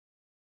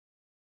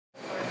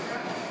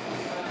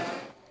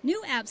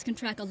New apps can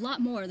track a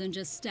lot more than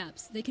just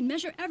steps. They can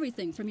measure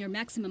everything from your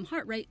maximum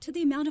heart rate to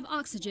the amount of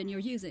oxygen you're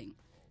using.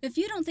 If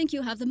you don't think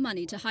you have the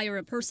money to hire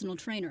a personal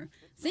trainer,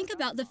 think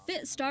about the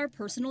FitStar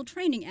personal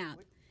training app.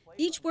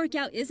 Each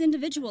workout is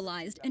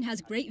individualized and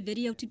has great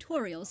video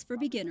tutorials for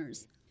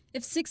beginners.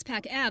 If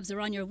six-pack abs are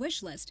on your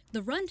wish list,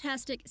 the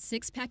Runtastic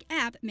six-pack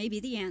app may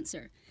be the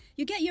answer.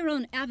 You get your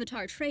own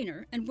avatar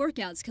trainer, and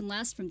workouts can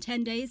last from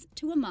 10 days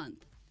to a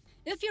month.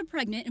 If you're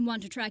pregnant and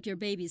want to track your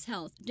baby's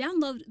health,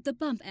 download the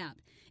Bump app.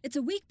 It's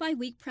a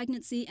week-by-week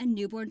pregnancy and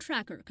newborn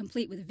tracker,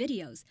 complete with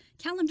videos,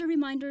 calendar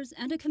reminders,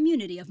 and a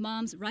community of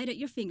moms right at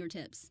your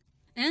fingertips.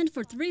 And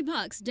for $3,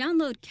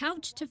 download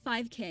Couch to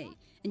 5K,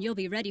 and you'll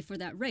be ready for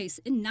that race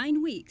in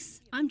 9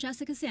 weeks. I'm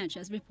Jessica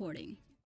Sanchez reporting.